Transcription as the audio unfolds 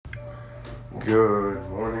Good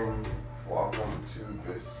morning. Welcome to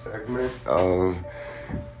this segment of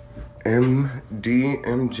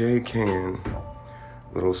MDMJ Can. A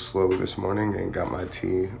little slow this morning, ain't got my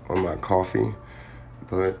tea or my coffee,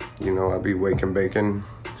 but I be waking bacon.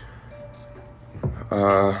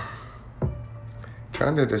 Trying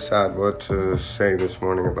to decide what to say this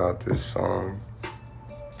morning about this song.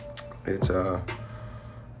 It's I'm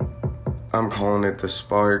calling it The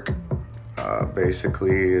Spark.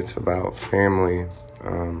 Basically, it's about family.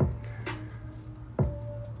 A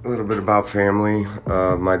little bit about family.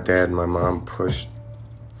 My dad and my mom pushed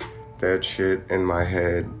that shit in my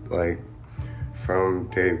head, from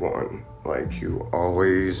day one. You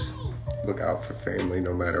always look out for family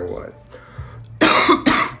no matter what.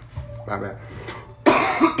 My bad.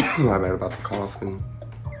 My bad about the coughing.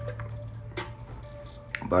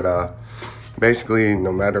 But, basically,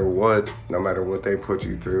 no matter what they put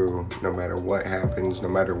you through, no matter what happens, no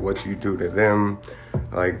matter what you do to them,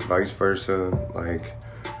 vice versa,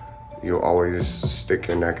 you always stick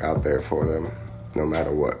your neck out there for them, no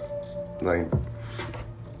matter what.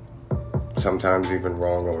 Sometimes even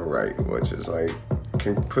wrong or right, which is,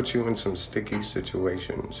 can put you in some sticky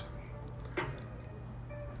situations.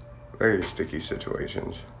 Very sticky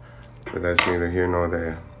situations. But that's neither here nor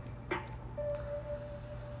there.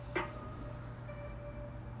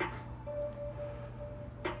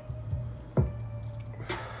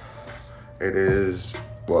 It is,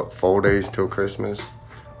 4 days till Christmas,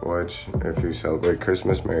 which, if you celebrate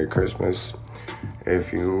Christmas, Merry Christmas.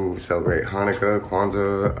 If you celebrate Hanukkah,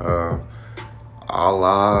 Kwanzaa,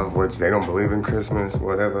 Allah, which they don't believe in Christmas,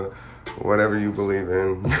 whatever you believe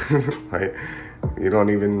in, you ain't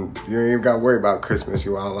even got to worry about Christmas,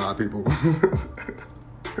 you Allah people.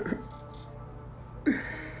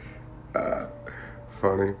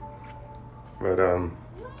 Funny. But,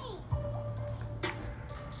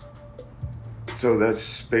 so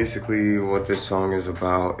that's basically what this song is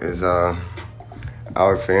about, is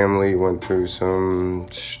our family went through some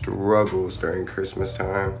struggles during Christmas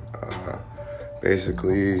time.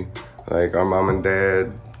 Basically, our mom and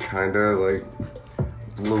dad kind of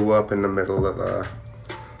blew up in the middle of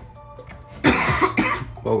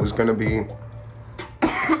what was going to be,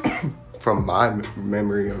 from my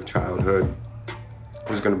memory of childhood,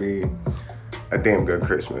 was going to be a damn good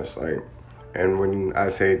Christmas. And when I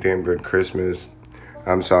say damn good Christmas,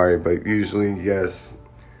 I'm sorry, but usually, yes,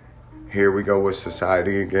 here we go with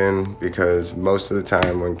society again, because most of the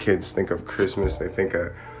time when kids think of Christmas, they think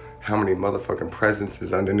of how many motherfucking presents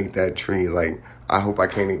is underneath that tree. I hope I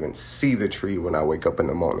can't even see the tree when I wake up in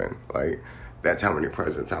the morning. That's how many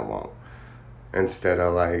presents I want. Instead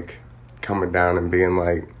of, coming down and being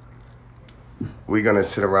we're going to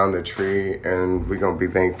sit around the tree and we're going to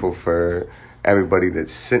be thankful for everybody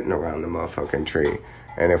that's sitting around the motherfucking tree.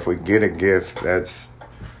 And if we get a gift, that's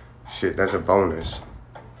a bonus.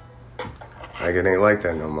 It ain't like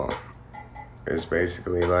that no more. It's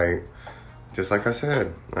basically just like I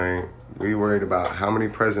said, we worried about how many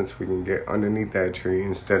presents we can get underneath that tree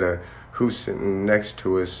instead of who's sitting next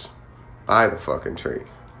to us by the fucking tree.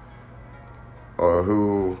 Or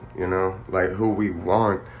who, who we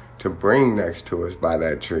want to bring next to us by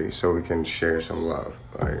that tree so we can share some love.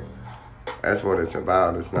 That's what it's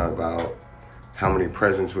about. It's not about how many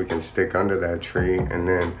presents we can stick under that tree and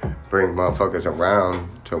then bring motherfuckers around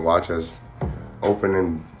to watch us open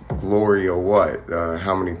in glory or what.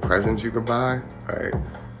 How many presents you could buy?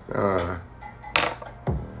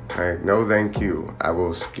 No thank you. I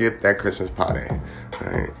will skip that Christmas party.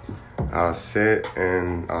 I'll sit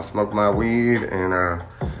and I'll smoke my weed and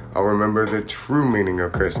I'll remember the true meaning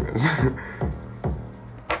of Christmas.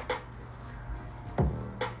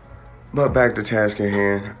 But back to task at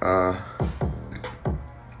hand.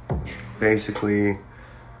 Basically,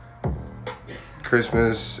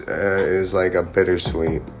 Christmas is a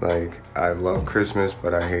bittersweet. I love Christmas,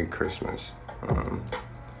 but I hate Christmas.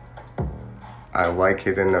 I like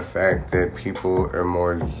it in the fact that people are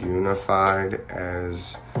more unified,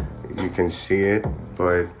 as you can see it,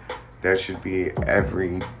 but that should be I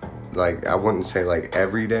wouldn't say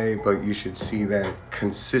every day, but you should see that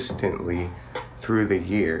consistently through the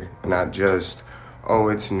year, not just,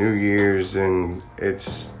 it's New Year's and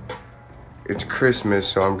it's Christmas,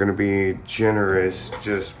 so I'm gonna be generous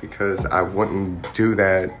just because I wouldn't do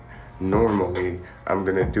that normally. I'm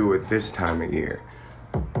gonna do it this time of year.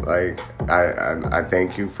 I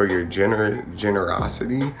thank you for your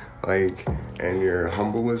generosity, and your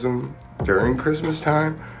humbleism during Christmas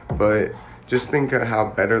time, but just think of how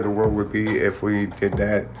better the world would be if we did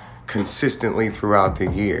that consistently throughout the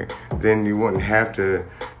year. Then you wouldn't have to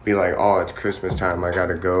be it's Christmas time, I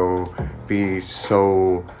gotta go be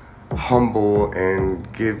so humble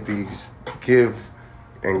and give and give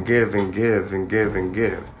and give and give and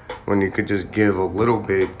give, when you could just give a little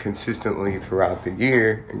bit consistently throughout the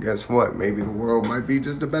year, and guess what? Maybe the world might be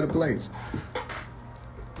just a better place.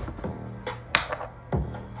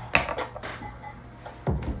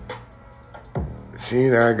 See,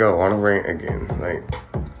 there I go on a rant again. Like,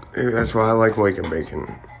 that's why I like Wake and Bacon.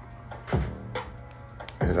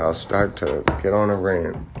 Is I'll start to get on a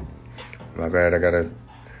rant. My bad, the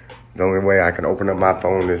only way I can open up my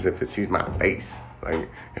phone is if it sees my face. Like,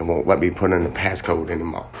 it won't let me put in the passcode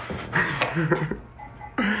anymore.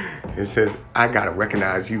 It says, I gotta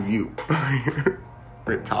recognize you.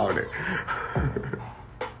 Retarded.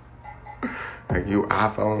 Like, you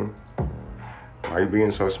iPhone, why are you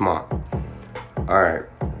being so smart? Alright,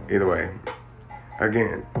 either way.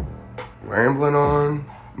 Again, rambling on,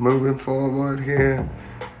 moving forward here.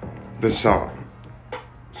 The song.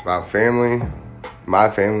 It's about family, my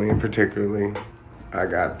family particularly. I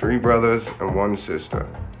got 3 brothers and 1 sister.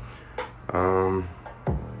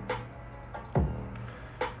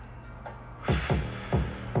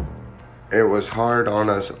 It was hard on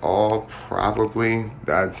us all, probably.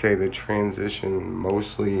 I'd say the transition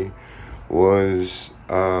mostly was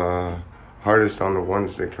hardest on the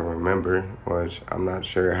ones that can remember, which I'm not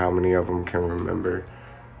sure how many of them can remember.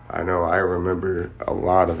 I know I remember a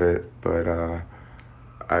lot of it, but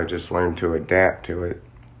I just learned to adapt to it.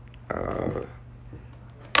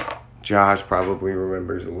 Josh probably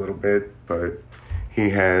remembers a little bit, but he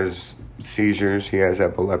has seizures. He has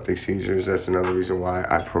epileptic seizures. That's another reason why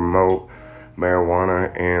I promote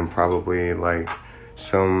marijuana, and probably like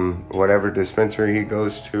some whatever dispensary he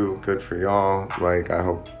goes to, good for y'all. Like, I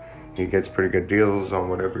hope he gets pretty good deals on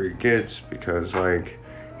whatever he gets, because like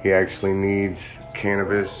he actually needs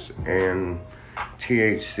cannabis and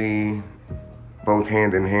THC both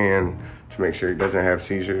hand in hand to make sure he doesn't have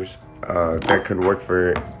seizures. That could work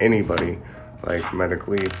for anybody, like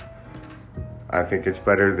medically. I think it's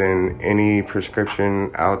better than any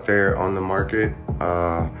prescription out there on the market.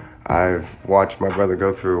 I've watched my brother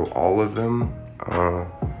go through all of them.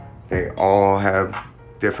 They all have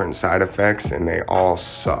different side effects, and they all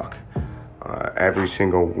suck. Every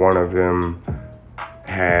single one of them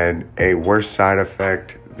had a worse side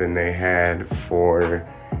effect than they had for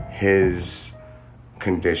his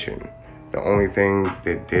condition. The only thing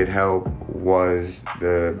that did help was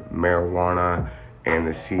the marijuana and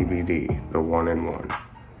the CBD, the 1-in-1.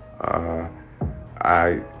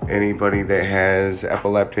 Anybody that has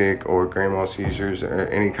epileptic or grand mal seizures or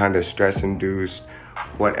any kind of stress-induced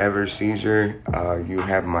whatever seizure, you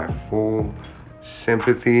have my full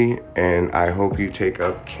sympathy, and I hope you take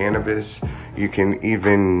up cannabis. You can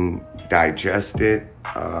even digest it.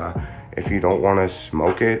 If you don't want to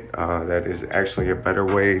smoke it, that is actually a better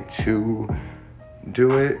way to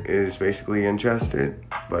do it, is basically ingest it.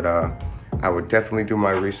 But I would definitely do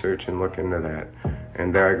my research and look into that.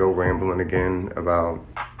 And there I go rambling again about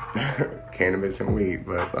cannabis and weed,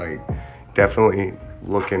 but like, definitely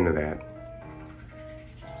look into that.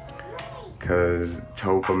 Because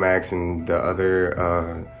Topamax and the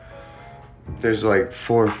other, there's like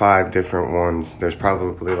 4 or 5 different ones. There's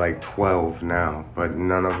probably like 12 now, but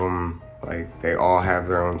none of them, like, they all have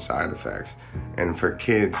their own side effects. And for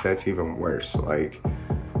kids, that's even worse. Like,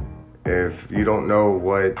 if you don't know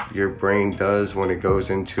what your brain does when it goes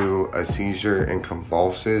into a seizure and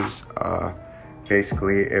convulses,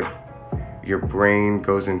 basically your brain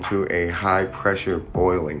goes into a high pressure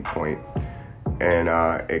boiling point, and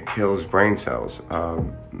it kills brain cells,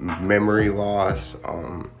 memory loss,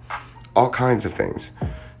 all kinds of things.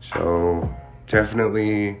 So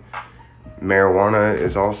definitely marijuana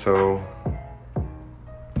is also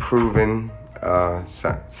proven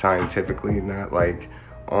scientifically, not like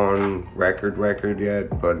on record yet,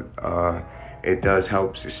 but it does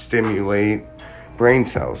help to stimulate brain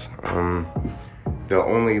cells. The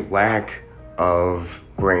only lack of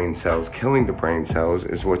brain cells, killing the brain cells,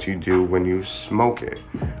 is what you do when you smoke it,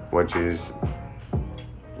 which is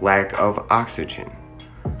lack of oxygen.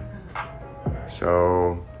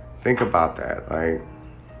 So think about that. Like,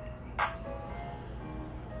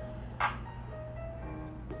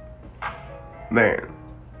 man,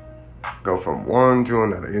 go from one to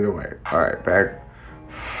another. Either way. All right,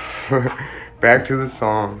 back to the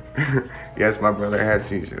song. Yes, my brother had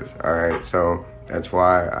seizures. All right, so that's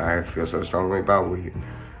why I feel so strongly about weed.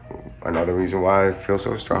 Another reason why I feel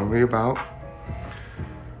so strongly about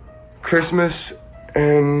Christmas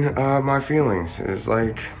and my feelings is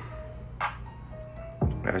like,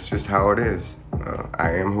 that's just how it is.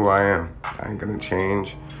 I am who I am. I ain't gonna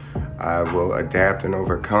change. I will adapt and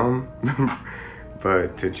overcome.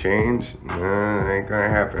 But to change, nah, ain't gonna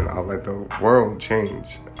happen. I'll let the world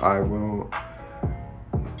change. I will,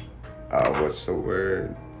 what's the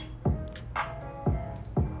word?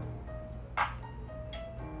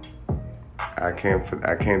 I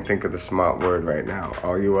can't think of the smart word right now.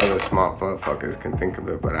 All you other smart motherfuckers can think of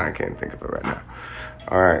it, but I can't think of it right now.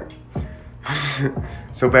 All right.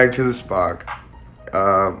 So back to the Spock.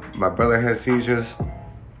 My brother has seizures.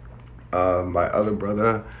 My other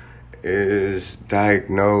brother is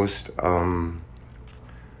diagnosed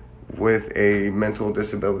with a mental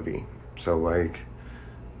disability. So like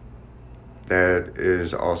that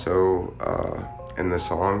is also in the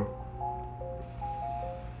song.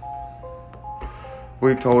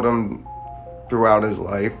 We've told him throughout his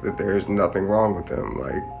life that there's nothing wrong with him.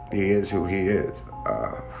 Like, he is who he is.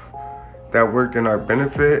 That worked in our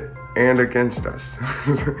benefit and against us.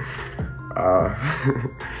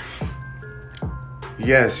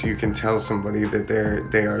 Yes, you can tell somebody that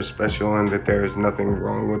they are special and that there is nothing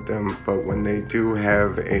wrong with them, but when they do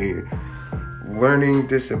have a learning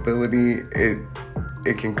disability, it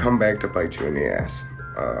can come back to bite you in the ass.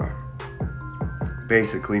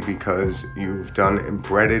 Basically because you've done and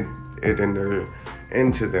bred it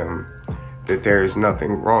into them that there is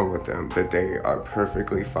nothing wrong with them, that they are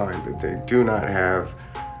perfectly fine, that they do not have,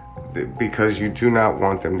 because you do not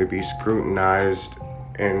want them to be scrutinized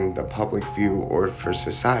in the public view or for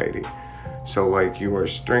society. So like you are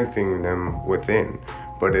strengthening them within,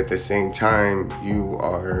 but at the same time you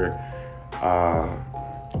are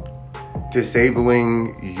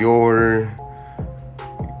disabling your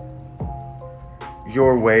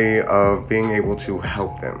way of being able to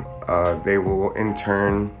help them. They will in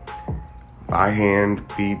turn, by hand,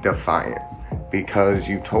 be defiant because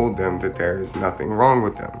you told them that there is nothing wrong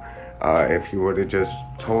with them. If you would have just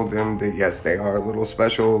told them that yes, they are a little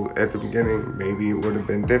special at the beginning, maybe it would have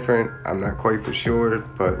been different. I'm not quite for sure,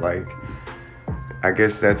 but like, I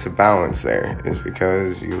guess that's a balance there, is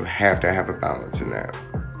because you have to have a balance in that.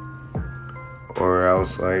 Or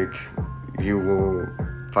else like you will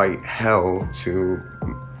fight hell to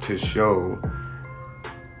show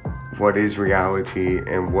what is reality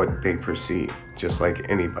and what they perceive, just like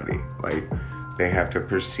anybody. Like, they have to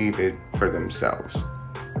perceive it for themselves.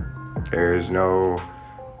 There's no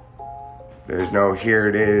here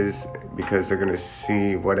it is, because they're gonna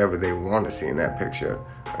see whatever they want to see in that picture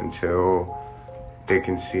until they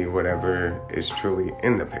can see whatever is truly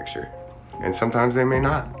in the picture. And sometimes they may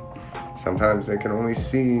not. Sometimes they can only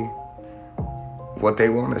see what they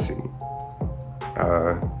want to see.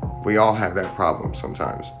 We all have that problem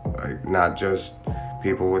sometimes, like not just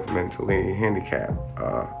people with mentally handicapped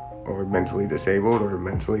or mentally disabled or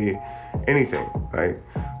mentally anything. Like,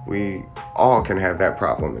 we all can have that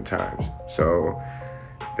problem at times. So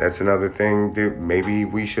that's another thing that maybe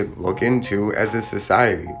we should look into as a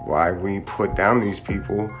society, why we put down these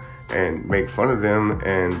people and make fun of them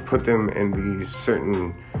and put them in these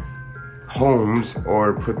certain homes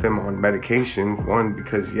or put them on medication. One,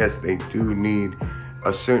 because yes, they do need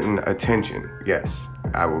a certain attention. Yes,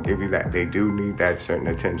 I will give you that. They do need that certain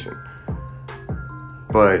attention.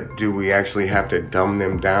 But do we actually have to dumb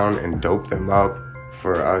them down and dope them up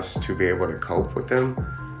for us to be able to cope with them?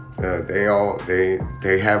 They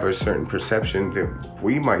have a certain perception that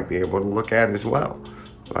we might be able to look at as well.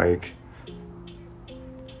 Like,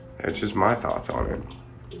 that's just my thoughts on it.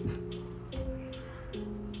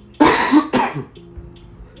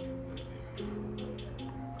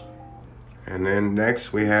 And then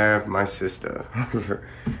next we have my sister.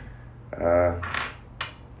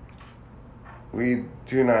 We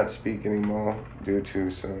do not speak anymore due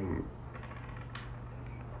to some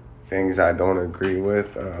things I don't agree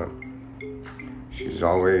with. She's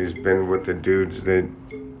always been with the dudes that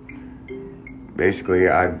basically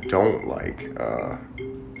I don't like,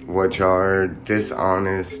 which are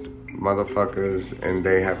dishonest motherfuckers, and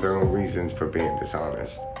they have their own reasons for being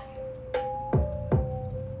dishonest.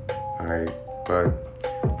 Alright, but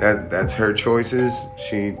that's her choices.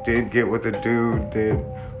 She did get with a dude that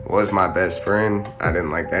was my best friend. I didn't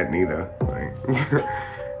like that neither. Like,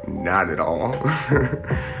 not at all.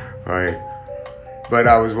 Right. But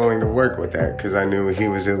I was willing to work with that because I knew he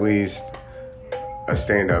was at least a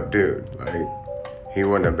stand-up dude. Like, he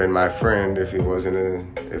wouldn't have been my friend if he wasn't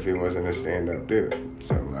a stand-up dude.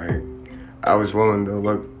 So like, I was willing to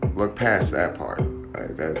look past that part.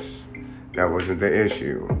 Like, that wasn't the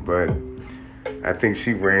issue. But I think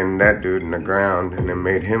she ran that dude in the ground and then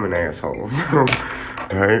made him an asshole.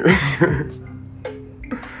 Right?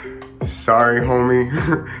 Sorry, homie,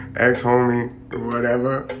 ex-homie,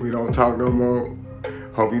 whatever. We don't talk no more.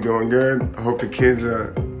 Hope you're doing good. Hope the kids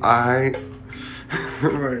are alright.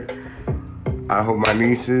 Like, I hope my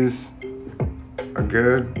nieces are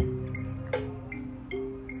good.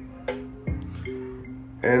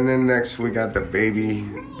 And then next we got the baby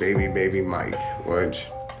Mike, which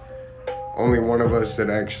only one of us that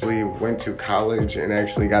actually went to college and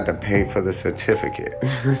actually got to pay for the certificate.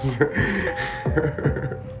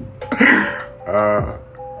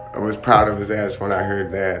 I was proud of his ass when I heard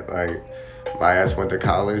that. Like, my ass went to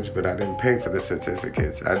college, but I didn't pay for the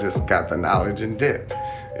certificates. I just got the knowledge and did.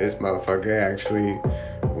 This motherfucker actually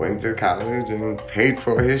went to college and paid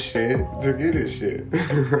for his shit to get his shit.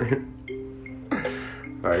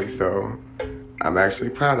 Like, so I'm actually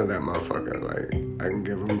proud of that motherfucker. Like, I can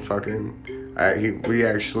give him fucking... we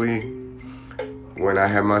actually, when I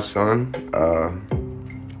had my son,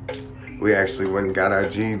 we actually went and got our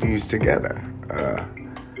GEDs together.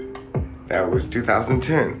 That was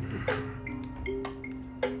 2010.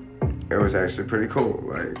 It was actually pretty cool.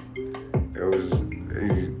 Like,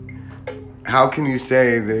 how can you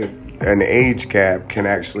say that an age gap can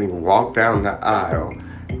actually walk down the aisle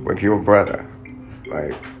with your brother?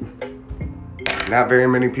 Like, not very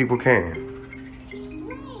many people can.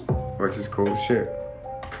 Which is cool as shit.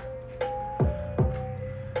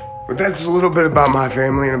 But that's a little bit about my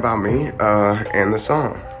family and about me, and the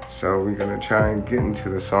song. So we're gonna try and get into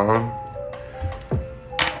the song.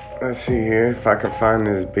 Let's see here if I can find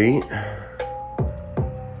this beat.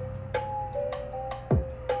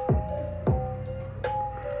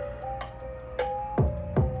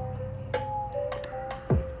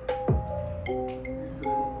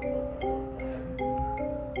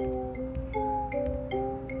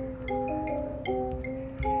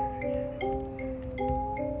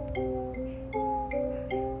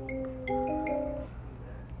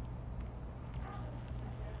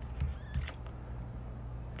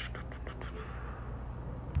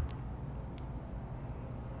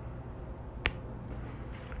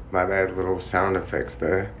 My bad, little sound effects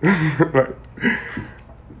there.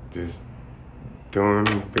 Just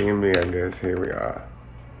being me, I guess. Here we are.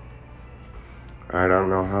 I don't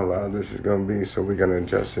know how loud this is going to be, so we're going to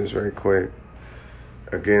adjust this very quick.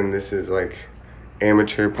 Again, this is like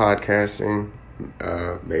amateur podcasting.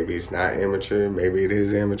 Maybe it's not amateur. Maybe it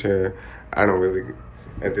is amateur. I don't really,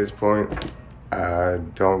 at this point, I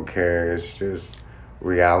don't care. It's just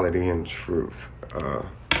reality and truth.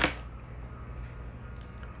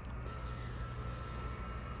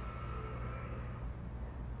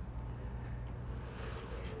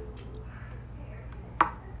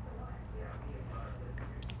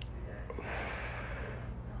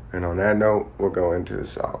 And on that note, we'll go into the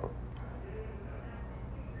song.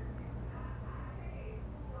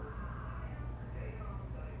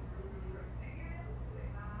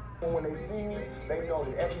 When they see me, they know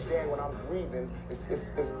that every day when I'm breathing, it's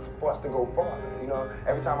for us to go farther. You know,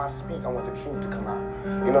 every time I speak, I want the truth to come out.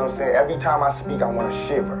 You know what I'm saying? Every time I speak, I want to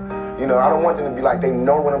shiver. You know, I don't want them to be like, they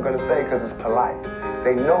know what I'm going to say because it's polite.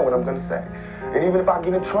 They know what I'm going to say. And even if I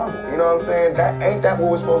get in trouble, you know what I'm saying? Ain't that what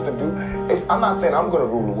we're supposed to do? I'm not saying I'm going to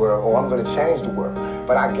rule the world or I'm going to change the world,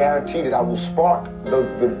 but I guarantee that I will spark the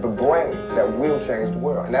brain that will change the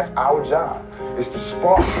world. And that's our job, is to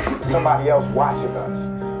spark somebody else watching us.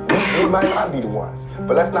 We might not be the ones,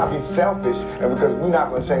 but let's not be selfish, and because we're not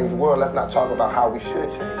going to change the world, let's not talk about how we should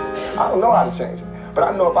change it. I don't know how to change it, but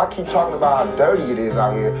I know if I keep talking about how dirty it is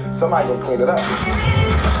out here, somebody going to clean it up.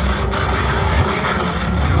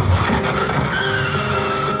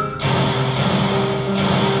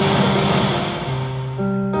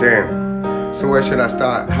 Damn. So where should I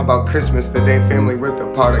start? How about Christmas, the day family ripped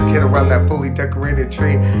apart? A kid around that fully decorated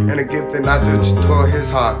tree, and a gift that not just tore his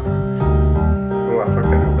heart. Oh, I fucked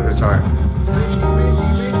that up, but it's alright.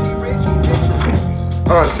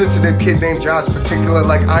 Sensitive kid named Josh, particular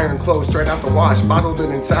like iron clothes, straight out the wash, bottled it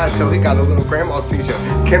inside till he got a little grandma seizure.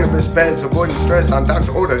 Cannabis beds, avoiding stress on doc's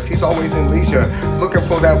orders, he's always in leisure, looking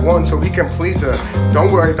for that one so he can please her.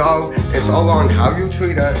 Don't worry dog, it's all on how you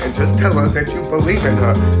treat her, and just tell her that you believe in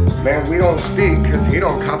her. Man, we don't speak cause he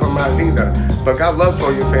don't compromise either, but got love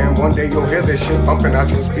for you fam, one day you'll hear this shit bumping out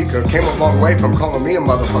your speaker. Came a long way from calling me a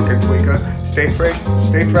motherfucking tweaker. Stay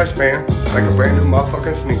fresh man, like a brand new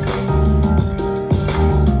motherfucking sneaker.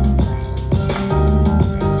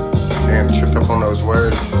 Damn, tripped up on those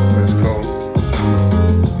words, but it's cool.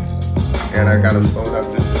 And I gotta slow it up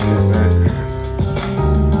just a little bit.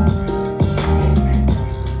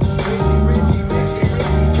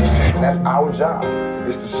 That's our job,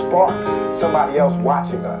 is to spark somebody else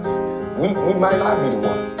watching us. We might not be the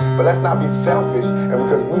ones, but let's not be selfish, and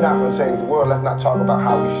because we're not going to change the world, let's not talk about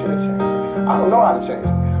how we should change it. I don't know how to change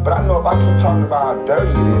it, but I know if I keep talking about how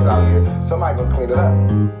dirty it is out here, somebody going to clean it up.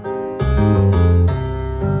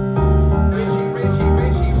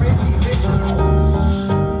 Richie.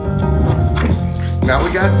 Now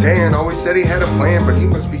we got Dan, always said he had a plan, but he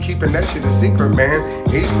must be keeping that shit a secret, man.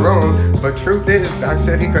 He's grown, but truth is, Doc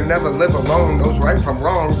said he could never live alone. Knows right from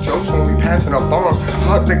wrong, jokes when we passing a bomb.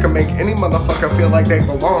 Heart that can make any motherfucker feel like they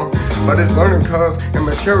belong. But his learning curve and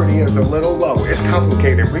maturity is a little low. It's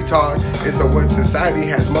complicated. Retard is the word society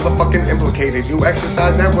has motherfucking implicated. You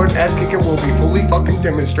exercise that word, ass kicking will be fully fucking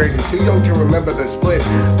demonstrated. Too young to remember the split,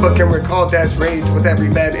 but can recall dad's rage with every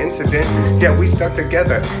bad incident. Yeah, we stuck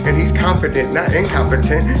together, and he's confident, not incompetent.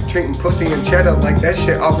 Treating pussy and cheddar like that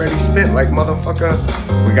shit already spent. Like, motherfucker,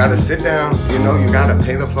 we gotta sit down. You know, you gotta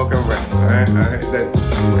pay the fucking rent. Alright?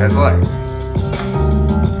 That's life.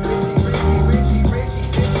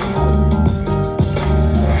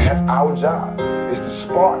 That's our job, is to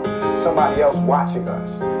spark somebody else watching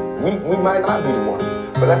us. We might not be the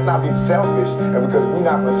ones, but let's not be selfish, and because we're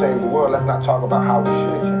not going to change the world, let's not talk about how we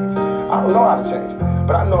should change it. I don't know how to change it,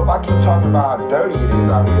 but I know if I keep talking about how dirty it is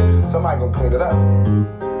out here, somebody going to clean it up.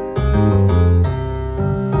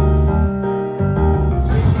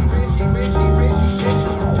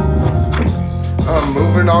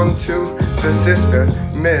 Moving on to the sister,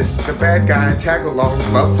 Miss, the bad guy, tag along,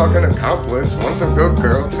 fucking accomplice. Once a good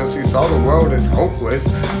girl till she saw the world as hopeless.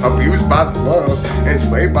 Abused by the love,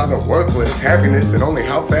 enslaved by the worthless. Happiness and only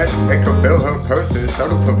how fast they could fill her purses.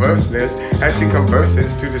 Subtle perverseness as she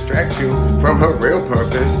converses to distract you from her real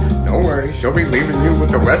purpose. Don't worry, she'll be leaving you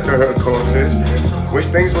with the rest of her corpses. Wish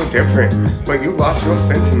things were different, but you lost your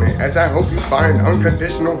sentiment. As I hope you find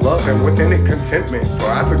unconditional love and within it contentment. For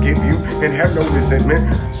I forgive you and have no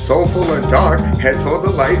resentment. Soul full of dark, head toward the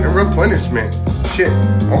light and replenishment. Shit,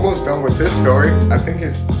 almost done with this story. I think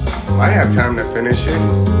might have time to finish it.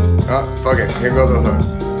 Fuck it, here go the hook.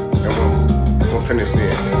 And we'll finish the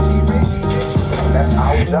end. That's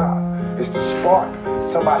our job, is to spark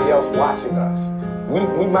somebody else watching us.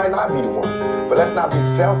 We might not be the ones, but let's not be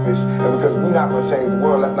selfish, and because we're not going to change the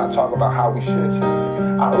world, let's not talk about how we should change it.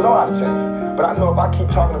 I don't know how to change it, but I know if I keep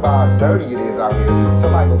talking about how dirty it is out here,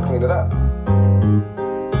 somebody going to clean it up.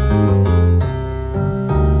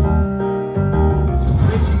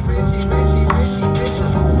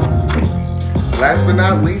 Last but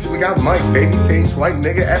not least, we got Mike, babyface, white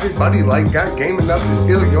nigga, everybody like, got game enough to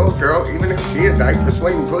steal your girl, even if she a dyke for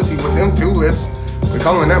swinging pussy with them two lips. We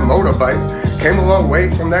callin' that motorbike. Came a long way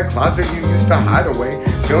from that closet you used to hide away.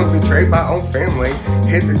 Feeling betrayed by own family.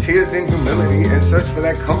 Hid the tears in humility and searched for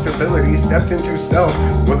that comfortability. Stepped into self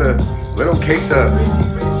with a little case of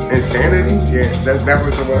insanity. Yeah, that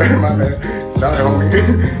was the word, my bad. Sorry,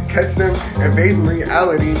 homie. Catch them invading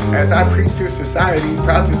reality as I preach to society.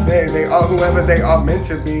 Proud to say they are whoever they are meant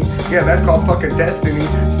to be. Yeah, that's called fucking destiny.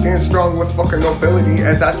 Stand strong with fucking nobility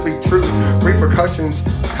as I speak truth. Repercussions,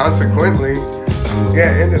 consequently.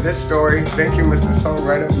 Yeah, end of this story. Thank you, Mr.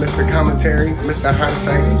 Songwriter, Mr. Commentary, Mr.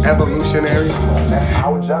 Hindsight, Evolutionary. That's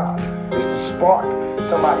our job, is to spark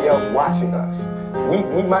somebody else watching us.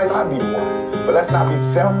 We might not be the ones, but let's not be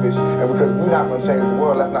selfish, and because we're not going to change the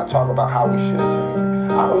world, let's not talk about how we should change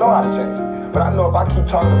it. I don't know how to change it, but I know if I keep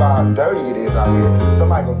talking about how dirty it is out here,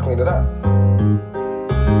 somebody going to clean it up.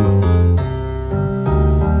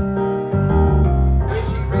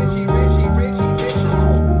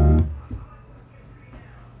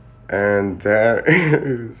 And that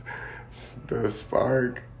is the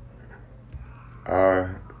spark.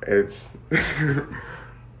 It's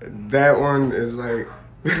that one is like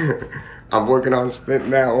I'm working on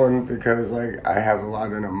spitting that one because like I have a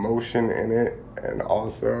lot of emotion in it, and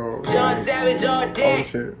also John Savage all day. Oh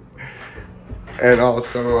shit. And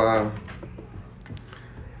also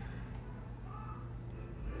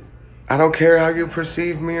I don't care how you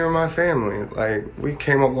perceive me or my family. Like, we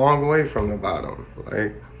came a long way from the bottom.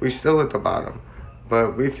 Like, we still at the bottom,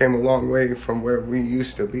 but we've came a long way from where we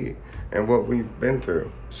used to be and what we've been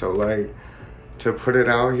through. So like, to put it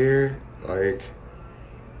out here, like,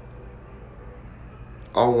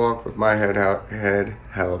 I'll walk with my head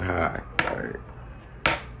held high. Like,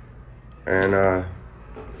 and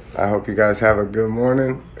I hope you guys have a good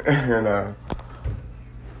morning and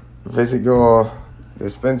visit your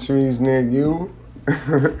dispensaries near you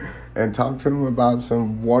and talk to them about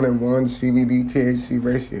some 1-in-1 CBD THC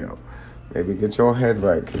ratio. Maybe get your head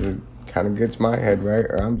right, because it kind of gets my head right,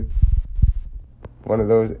 or I'm one of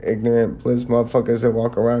those ignorant bliss motherfuckers that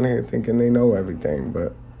walk around here thinking they know everything,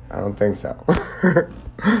 but I don't think so. All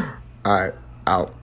right, out.